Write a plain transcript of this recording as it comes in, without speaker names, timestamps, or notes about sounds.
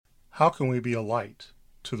How can we be a light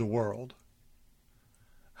to the world?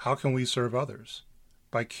 How can we serve others?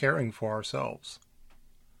 By caring for ourselves.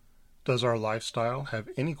 Does our lifestyle have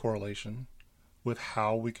any correlation with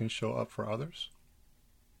how we can show up for others?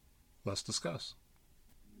 Let's discuss.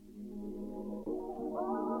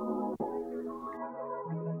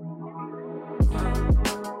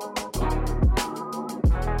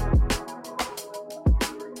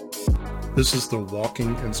 This is the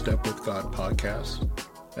Walking in Step with God podcast,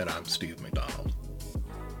 and I'm Steve McDonald.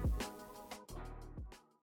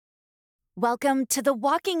 Welcome to the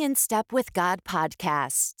Walking in Step with God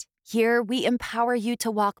podcast. Here we empower you to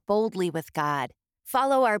walk boldly with God.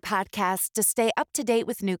 Follow our podcast to stay up to date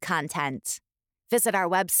with new content. Visit our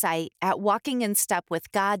website at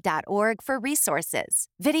walkinginstepwithgod.org for resources,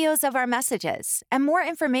 videos of our messages, and more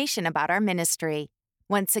information about our ministry.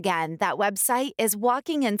 Once again, that website is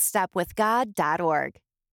walkinginstepwithgod.org.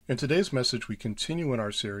 In today's message, we continue in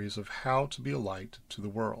our series of how to be a light to the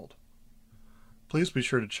world. Please be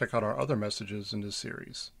sure to check out our other messages in this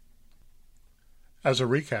series. As a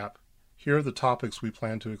recap, here are the topics we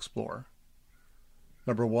plan to explore.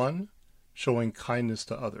 Number 1, showing kindness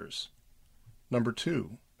to others. Number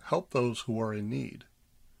 2, help those who are in need.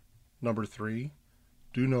 Number 3,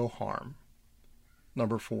 do no harm.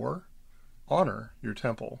 Number 4, honor your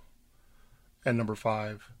temple. And number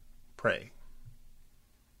 5, pray.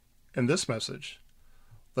 In this message,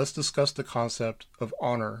 let's discuss the concept of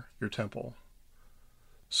honor your temple.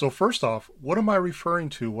 So first off, what am I referring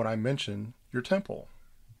to when I mention your temple?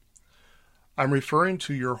 I'm referring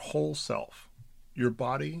to your whole self, your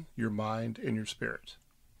body, your mind, and your spirit.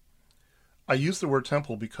 I use the word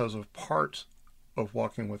temple because of part of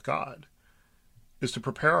walking with God is to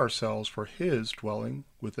prepare ourselves for His dwelling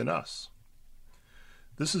within us.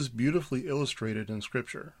 This is beautifully illustrated in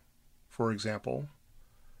Scripture. For example,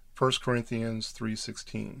 1 Corinthians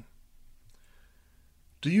 3:16.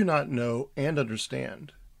 Do you not know and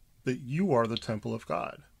understand that you are the temple of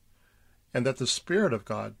God, and that the Spirit of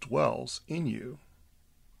God dwells in you?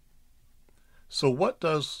 So what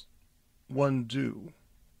does one do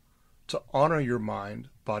to honor your mind,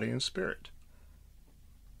 body, and spirit?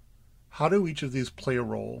 How do each of these play a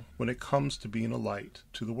role when it comes to being a light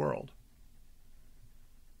to the world?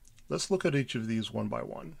 Let's look at each of these one by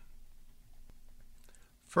one.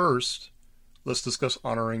 First, let's discuss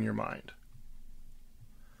honoring your mind.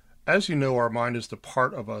 As you know, our mind is the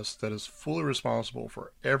part of us that is fully responsible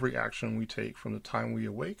for every action we take from the time we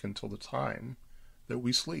awake until the time that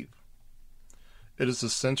we sleep. It is the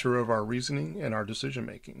center of our reasoning and our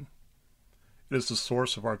decision-making. It is the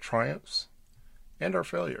source of our triumphs and our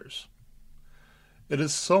failures. It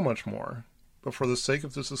is so much more, but for the sake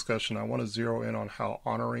of this discussion, I want to zero in on how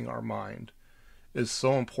honoring our mind is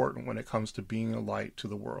so important when it comes to being a light to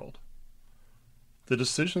the world. The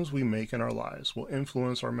decisions we make in our lives will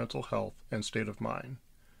influence our mental health and state of mind.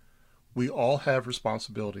 We all have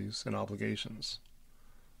responsibilities and obligations.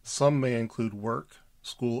 Some may include work,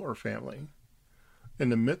 school, or family. In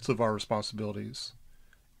the midst of our responsibilities,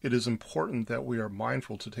 it is important that we are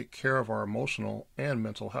mindful to take care of our emotional and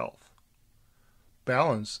mental health.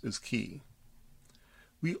 Balance is key.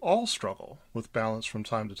 We all struggle with balance from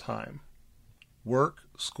time to time. Work,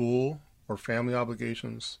 school, or family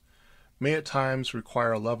obligations may at times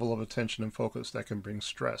require a level of attention and focus that can bring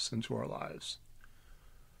stress into our lives.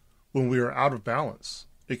 When we are out of balance,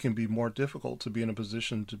 it can be more difficult to be in a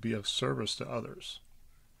position to be of service to others.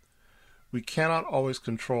 We cannot always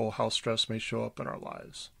control how stress may show up in our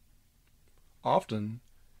lives. Often,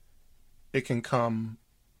 it can come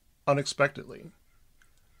unexpectedly,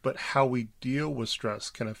 but how we deal with stress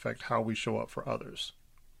can affect how we show up for others.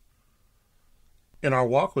 In our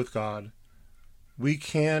walk with God, we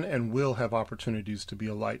can and will have opportunities to be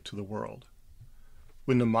a light to the world.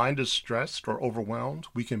 When the mind is stressed or overwhelmed,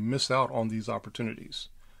 we can miss out on these opportunities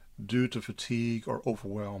due to fatigue or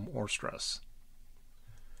overwhelm or stress.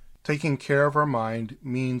 Taking care of our mind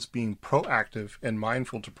means being proactive and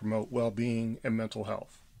mindful to promote well-being and mental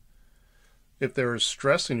health. If there is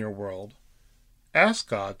stress in your world, ask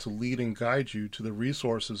God to lead and guide you to the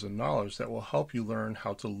resources and knowledge that will help you learn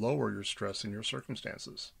how to lower your stress in your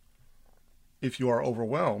circumstances. If you are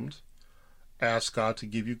overwhelmed, ask God to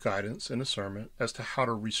give you guidance and discernment as to how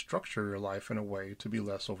to restructure your life in a way to be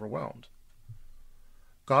less overwhelmed.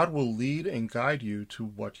 God will lead and guide you to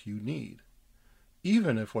what you need,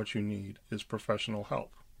 even if what you need is professional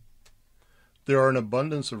help. There are an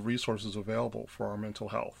abundance of resources available for our mental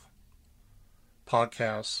health.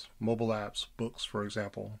 Podcasts, mobile apps, books, for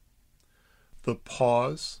example. The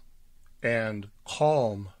Pause and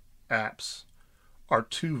Calm apps are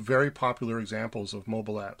two very popular examples of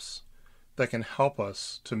mobile apps that can help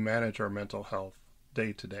us to manage our mental health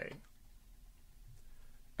day to day.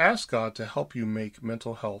 Ask God to help you make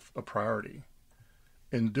mental health a priority.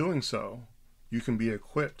 In doing so, you can be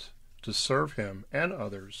equipped to serve Him and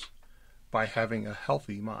others by having a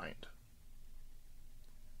healthy mind.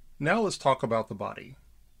 Now let's talk about the body.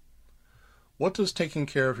 What does taking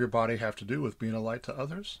care of your body have to do with being a light to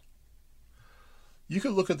others? You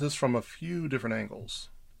could look at this from a few different angles.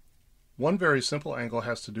 One very simple angle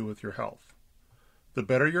has to do with your health. The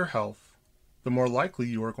better your health, the more likely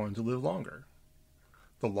you are going to live longer.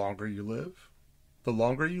 The longer you live, the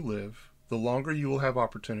longer you will have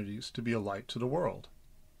opportunities to be a light to the world.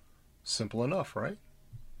 Simple enough, right?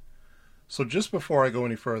 So just before I go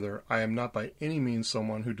any further, I am not by any means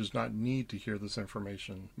someone who does not need to hear this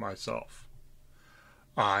information myself.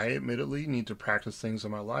 I, admittedly, need to practice things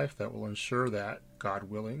in my life that will ensure that, God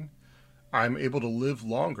willing, I am able to live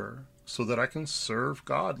longer so that I can serve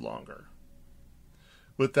God longer.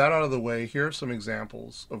 With that out of the way, here are some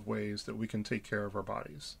examples of ways that we can take care of our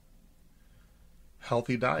bodies.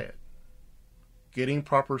 Healthy diet, getting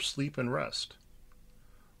proper sleep and rest,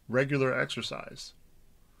 regular exercise,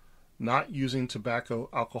 not using tobacco,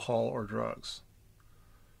 alcohol, or drugs,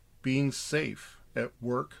 being safe at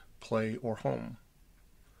work, play, or home,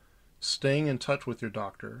 staying in touch with your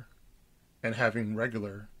doctor, and having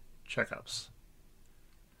regular checkups.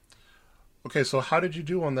 Okay, so how did you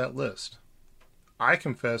do on that list? I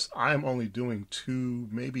confess I am only doing 2,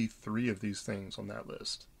 maybe 3 of these things on that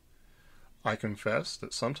list. I confess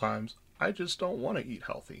that sometimes I just don't want to eat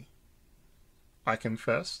healthy. I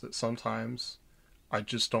confess that sometimes I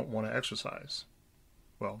just don't want to exercise.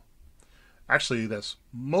 Well, actually, that's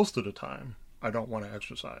most of the time I don't want to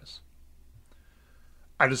exercise.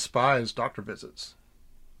 I despise doctor visits.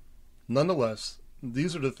 Nonetheless,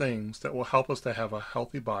 these are the things that will help us to have a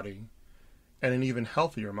healthy body and an even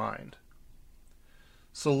healthier mind.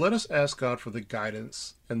 So let us ask God for the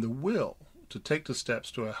guidance and the will to take the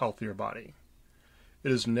steps to a healthier body.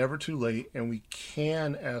 It is never too late, and we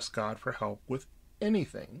can ask God for help with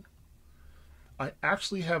anything. I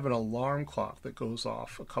actually have an alarm clock that goes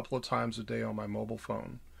off a couple of times a day on my mobile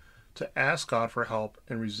phone to ask God for help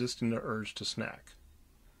in resisting the urge to snack.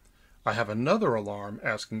 I have another alarm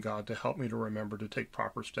asking God to help me to remember to take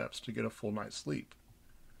proper steps to get a full night's sleep.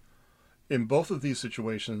 In both of these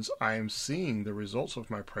situations, I am seeing the results of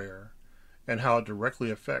my prayer and how it directly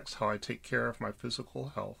affects how I take care of my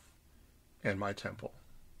physical health and my temple.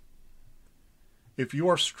 If you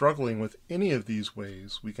are struggling with any of these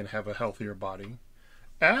ways we can have a healthier body,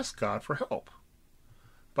 ask God for help.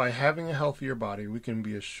 By having a healthier body, we can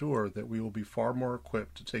be assured that we will be far more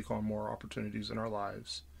equipped to take on more opportunities in our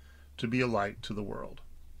lives, to be a light to the world.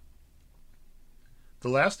 The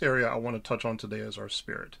last area I want to touch on today is our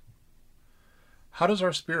spirit. How does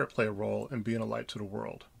our spirit play a role in being a light to the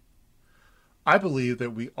world? I believe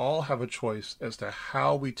that we all have a choice as to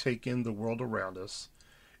how we take in the world around us,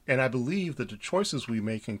 and I believe that the choices we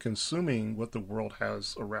make in consuming what the world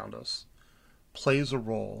has around us plays a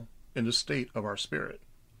role in the state of our spirit.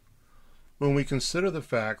 When we consider the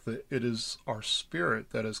fact that it is our spirit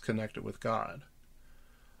that is connected with God,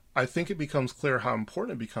 I think it becomes clear how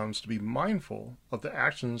important it becomes to be mindful of the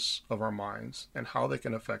actions of our minds and how they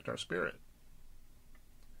can affect our spirit.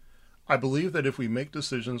 I believe that if we make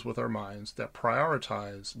decisions with our minds that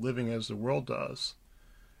prioritize living as the world does,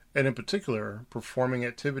 and in particular, performing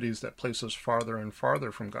activities that place us farther and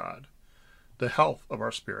farther from God, the health of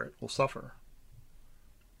our spirit will suffer.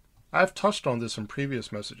 I've touched on this in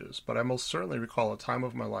previous messages, but I most certainly recall a time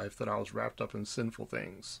of my life that I was wrapped up in sinful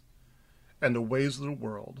things and the ways of the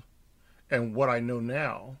world, and what I know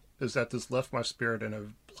now is that this left my spirit in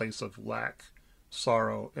a place of lack,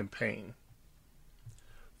 sorrow, and pain.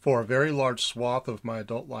 For a very large swath of my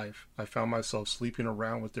adult life, I found myself sleeping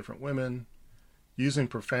around with different women, using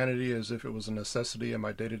profanity as if it was a necessity in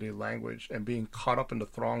my day-to-day language, and being caught up in the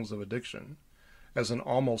throngs of addiction as an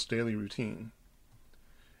almost daily routine.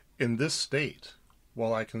 In this state,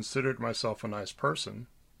 while I considered myself a nice person,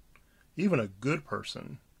 even a good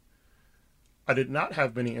person, I did not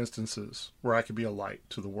have many instances where I could be a light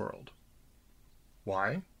to the world.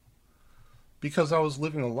 Why? Because I was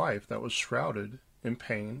living a life that was shrouded in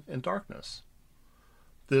pain and darkness.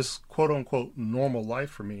 This quote-unquote normal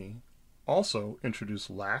life for me also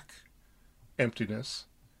introduced lack, emptiness,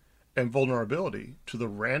 and vulnerability to the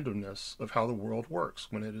randomness of how the world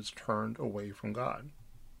works when it is turned away from God.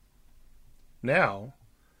 Now,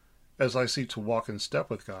 as I seek to walk in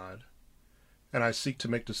step with God, and I seek to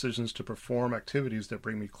make decisions to perform activities that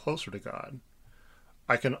bring me closer to God,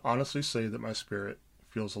 I can honestly say that my spirit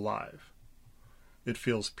feels alive. It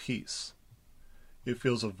feels peace. It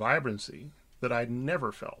feels a vibrancy that I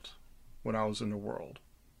never felt when I was in the world.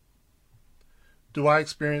 Do I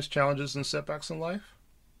experience challenges and setbacks in life?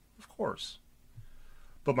 Of course.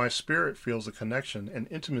 But my spirit feels a connection and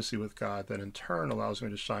intimacy with God that in turn allows me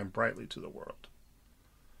to shine brightly to the world.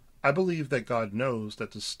 I believe that God knows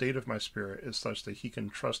that the state of my spirit is such that He can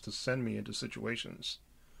trust to send me into situations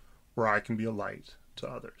where I can be a light to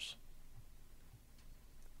others.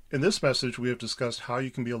 In this message, we have discussed how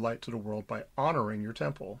you can be a light to the world by honoring your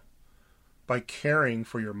temple, by caring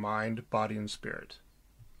for your mind, body, and spirit.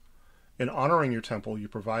 In honoring your temple, you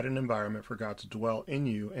provide an environment for God to dwell in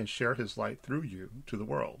you and share His light through you to the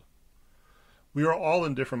world. We are all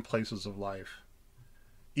in different places of life.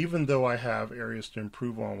 Even though I have areas to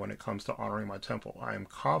improve on when it comes to honoring my temple, I am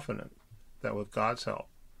confident that with God's help,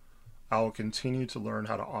 I will continue to learn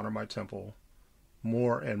how to honor my temple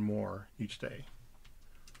more and more each day.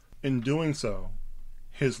 In doing so,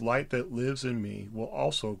 His light that lives in me will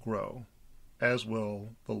also grow, as will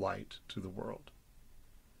the light to the world.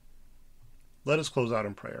 Let us close out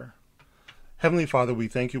in prayer. Heavenly Father, we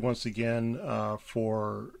thank you once again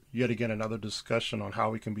for yet again another discussion on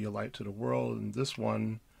how we can be a light to the world. In this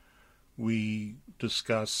one, we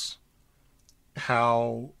discuss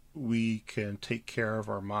how we can take care of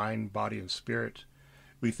our mind, body, and spirit.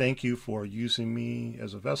 We thank you for using me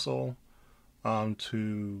as a vessel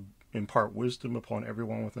to impart wisdom upon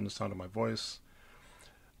everyone within the sound of my voice.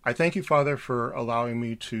 I thank you, Father, for allowing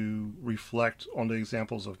me to reflect on the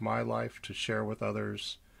examples of my life, to share with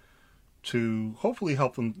others, to hopefully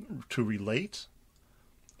help them to relate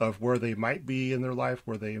of where they might be in their life,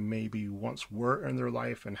 where they maybe once were in their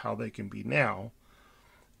life, and how they can be now,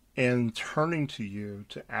 and turning to you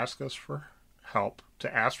to ask us for help,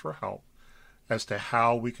 to ask for help as to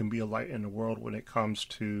how we can be a light in the world when it comes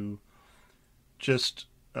to just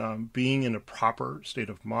being in a proper state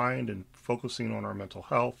of mind and focusing on our mental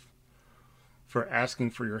health, for asking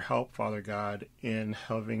for your help, Father God, in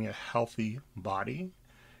having a healthy body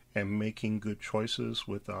and making good choices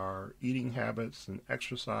with our eating habits and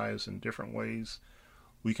exercise in different ways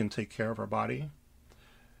we can take care of our body.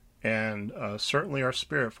 And certainly our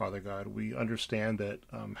spirit, Father God. We understand that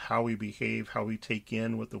how we behave, how we take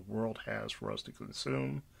in what the world has for us to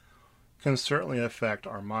consume can certainly affect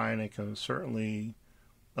our mind. It can certainly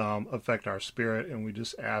affect our spirit, and we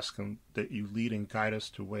just ask that you lead and guide us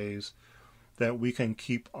to ways that we can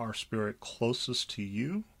keep our spirit closest to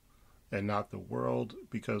you and not the world,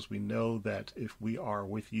 because we know that if we are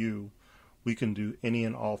with you, we can do any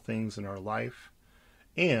and all things in our life,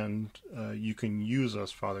 and you can use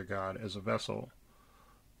us, Father God, as a vessel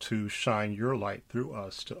to shine your light through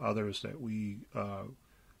us to others that we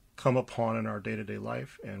come upon in our day-to-day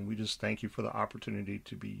life. And we just thank you for the opportunity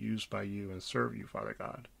to be used by you and serve you, Father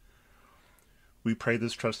God. We pray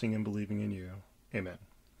this trusting and believing in you. Amen.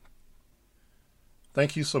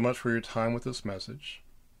 Thank you so much for your time with this message.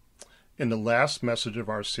 In the last message of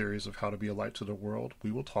our series of how to be a light to the world,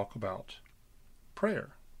 we will talk about prayer.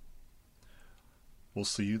 We'll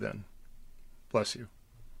see you then. Bless you.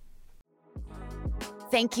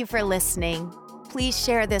 Thank you for listening. Please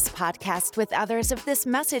share this podcast with others if this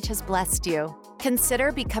message has blessed you.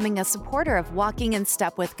 Consider becoming a supporter of Walking in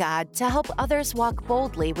Step with God to help others walk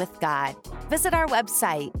boldly with God. Visit our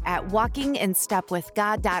website at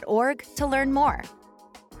walkinginstepwithgod.org to learn more.